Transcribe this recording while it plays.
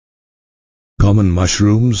common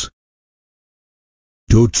mushrooms,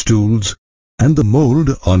 toadstools, and the mold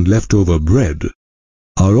on leftover bread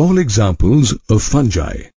are all examples of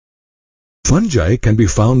fungi. Fungi can be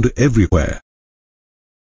found everywhere: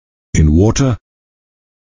 in water,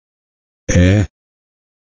 air,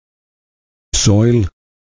 soil,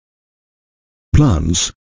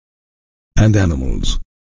 plants, and animals.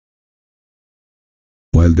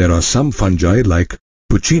 While there are some fungi like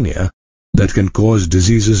Puccinia that can cause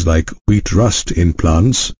diseases like wheat rust in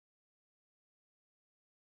plants,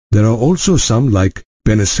 there are also some like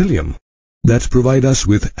Penicillium that provide us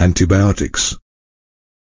with antibiotics.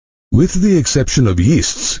 With the exception of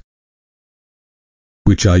yeasts,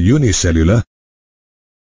 which are unicellular,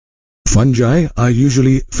 fungi are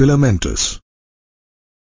usually filamentous.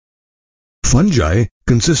 Fungi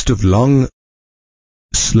consist of long,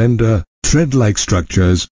 slender, thread-like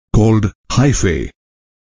structures called hyphae.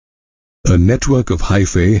 A network of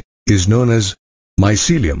hyphae is known as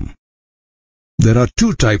mycelium. There are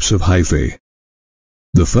two types of hyphae.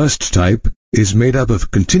 The first type is made up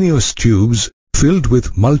of continuous tubes filled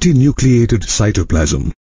with multinucleated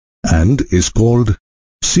cytoplasm and is called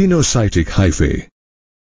cenocytic hyphae.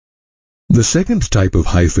 The second type of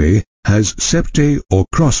hyphae has septae or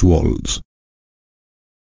cross walls.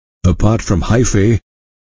 Apart from hyphae,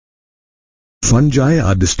 fungi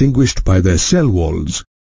are distinguished by their cell walls,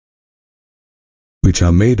 which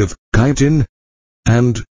are made of chitin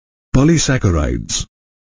and polysaccharides.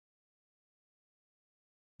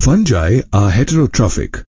 Fungi are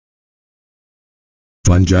heterotrophic.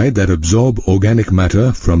 Fungi that absorb organic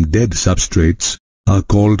matter from dead substrates are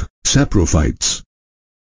called saprophytes.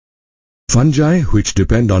 Fungi which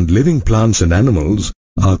depend on living plants and animals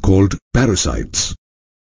are called parasites.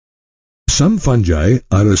 Some fungi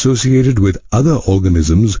are associated with other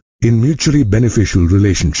organisms in mutually beneficial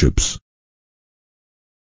relationships.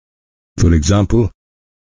 For example,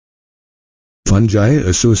 fungi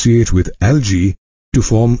associate with algae to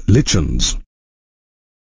form lichens.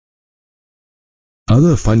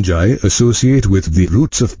 Other fungi associate with the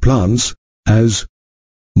roots of plants as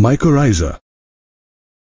mycorrhiza.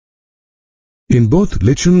 In both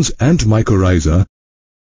lichens and mycorrhiza,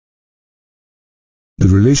 the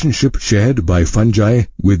relationship shared by fungi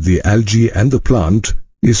with the algae and the plant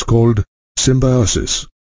is called symbiosis.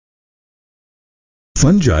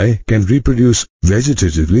 Fungi can reproduce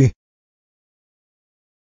vegetatively,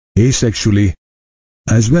 asexually,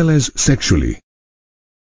 as well as sexually.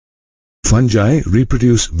 Fungi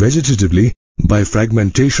reproduce vegetatively by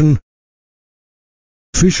fragmentation,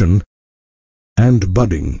 fission, and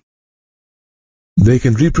budding. They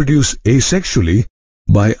can reproduce asexually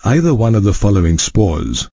by either one of the following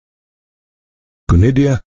spores: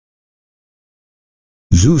 conidia,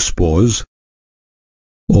 zoospores,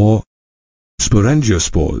 or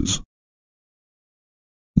sporangiospores.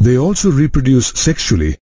 They also reproduce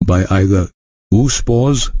sexually by either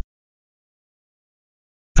oospores,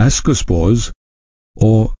 ascospores,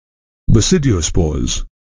 or basidiospores.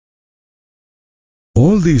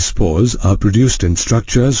 All these spores are produced in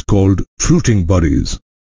structures called fruiting bodies.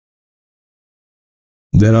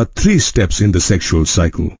 There are 3 steps in the sexual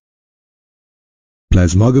cycle: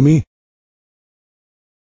 plasmogamy,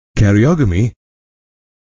 karyogamy,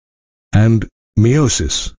 and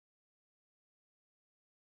meiosis.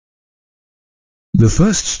 The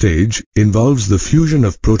first stage involves the fusion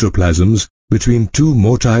of protoplasms between 2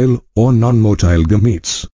 motile or non-motile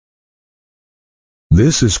gametes.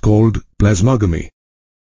 This is called plasmogamy.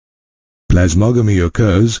 Plasmogamy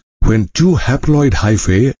occurs when 2 haploid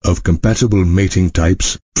hyphae of compatible mating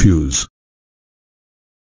types fuse.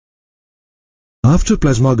 After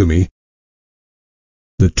plasmogamy,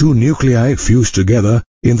 the 2 nuclei fuse together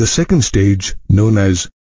in the second stage known as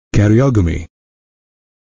karyogamy.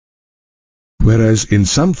 Whereas in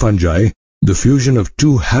some fungi, the fusion of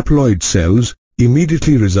 2 haploid cells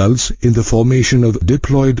immediately results in the formation of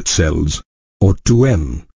diploid cells, or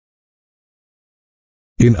 2N.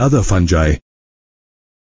 In other fungi,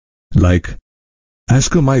 like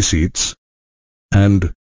ascomycetes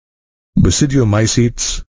and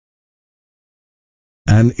basidiomycetes,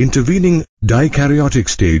 an intervening dikaryotic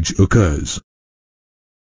stage occurs.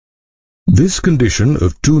 This condition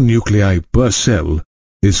of 2 nuclei per cell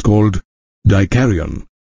is called dikaryon,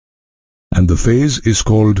 and the phase is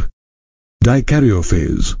called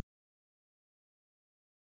dikaryophase.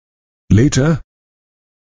 Later,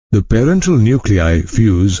 the parental nuclei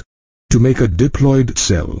fuse to make a diploid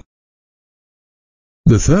cell.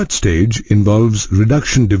 The third stage involves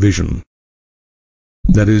reduction division,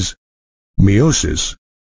 that is, meiosis,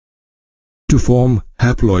 to form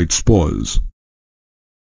haploid spores.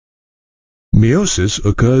 Meiosis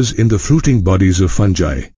occurs in the fruiting bodies of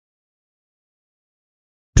fungi.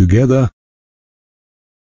 Together,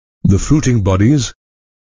 the fruiting bodies,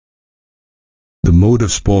 the mode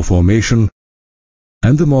of spore formation,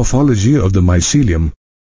 and the morphology of the mycelium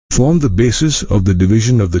form the basis of the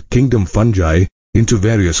division of the kingdom fungi into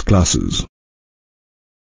various classes.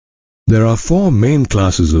 There are four main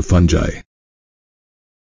classes of fungi: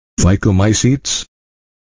 Phycomycetes,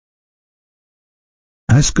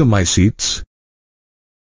 Ascomycetes,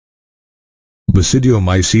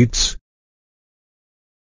 Basidiomycetes,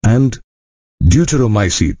 and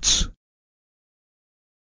Deuteromycetes.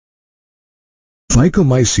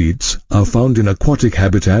 Phycomycetes are found in aquatic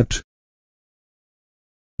habitat,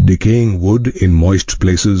 decaying wood in moist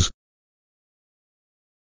places,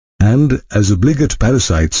 and as obligate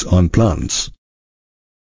parasites on plants.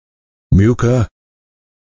 Mucor,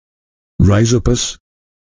 Rhizopus,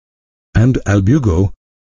 and Albugo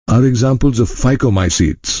are examples of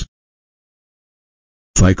phycomycetes.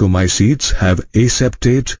 Phycomycetes have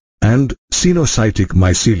aseptate and cenocytic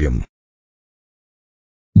mycelium.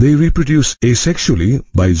 They reproduce asexually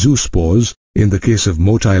by zoospores in the case of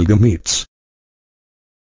motile gametes,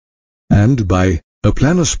 and by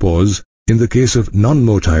aplanospores in the case of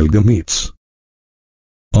non-motile gametes.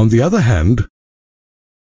 On the other hand,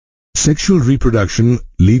 sexual reproduction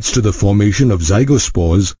leads to the formation of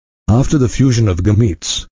zygospores after the fusion of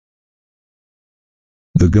gametes.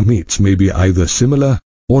 The gametes may be either similar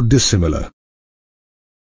or dissimilar.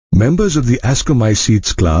 Members of the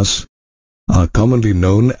Ascomycetes class are commonly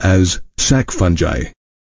known as sac fungi.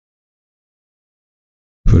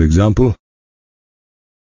 For example,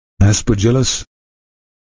 Aspergillus,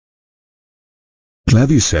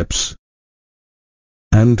 Claviceps,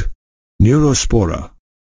 and Neurospora.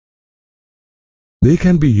 They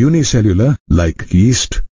can be unicellular, like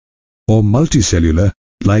yeast, or multicellular,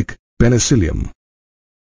 like penicillium.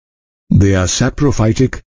 They are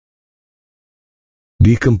saprophytic,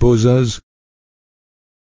 decomposers,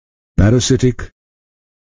 parasitic,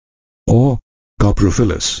 or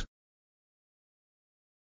coprophilous.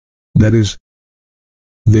 That is,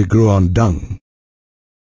 they grow on dung.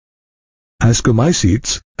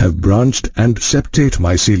 Ascomycetes have branched and septate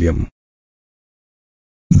mycelium.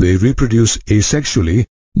 They reproduce asexually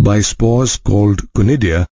by spores called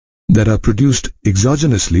conidia that are produced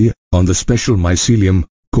exogenously on the special mycelium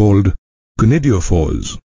called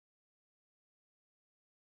conidiophores.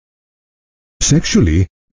 Sexually,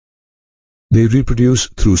 they reproduce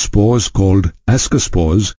through spores called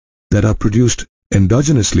ascospores that are produced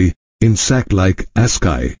endogenously in sac-like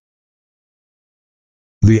asci.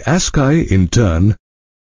 The asci, in turn,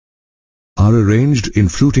 are arranged in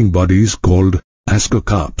fruiting bodies called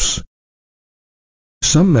ascocarps.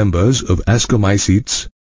 Some members of Ascomycetes,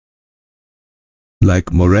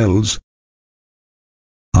 like morels,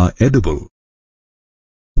 are edible,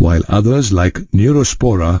 while others like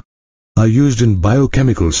Neurospora are used in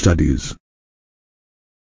biochemical studies.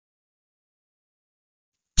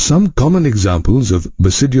 Some common examples of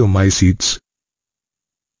Basidiomycetes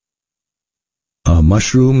are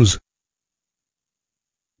mushrooms,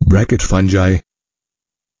 bracket fungi,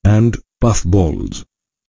 and puffballs.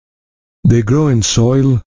 They grow in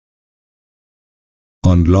soil,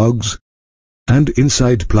 on logs, and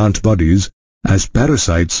inside plant bodies as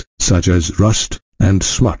parasites such as rust and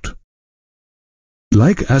smut.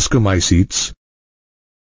 Like Ascomycetes,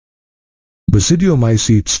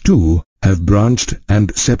 Basidiomycetes too have branched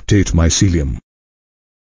and septate mycelium.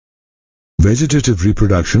 Vegetative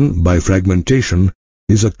reproduction by fragmentation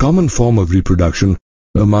is a common form of reproduction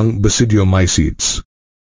among Basidiomycetes.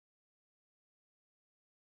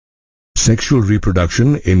 Sexual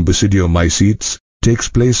reproduction in Basidiomycetes takes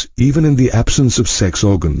place even in the absence of sex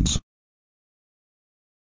organs.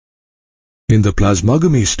 In the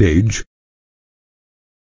plasmogamy stage,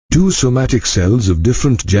 two somatic cells of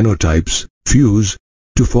different genotypes fuse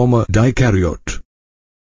to form a dikaryote.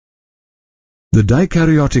 The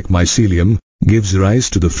dikaryotic mycelium gives rise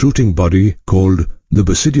to the fruiting body called the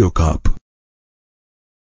basidiocarp,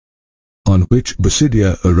 on which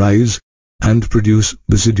basidia arise and produce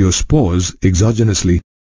basidiospores exogenously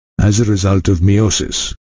as a result of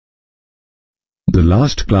meiosis. The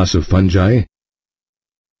last class of fungi,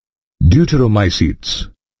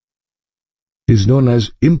 Deuteromycetes, is known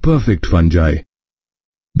as imperfect fungi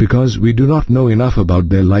because we do not know enough about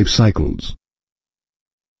their life cycles.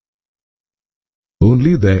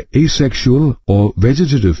 Only their asexual or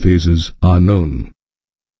vegetative phases are known.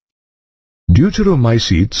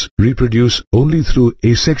 Deuteromycetes reproduce only through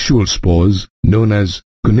asexual spores known as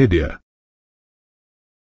conidia.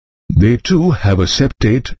 They too have a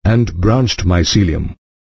septate and branched mycelium.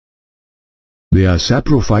 They are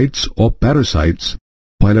saprophytes or parasites,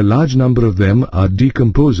 while a large number of them are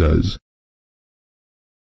decomposers,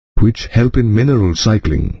 which help in mineral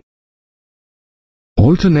cycling.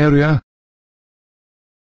 Alternaria,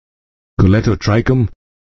 Colletotrichum,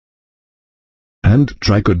 and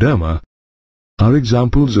Trichoderma are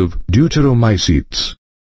examples of deuteromycetes.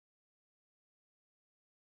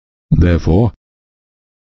 Therefore,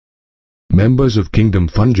 members of kingdom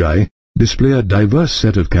fungi display a diverse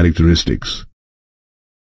set of characteristics.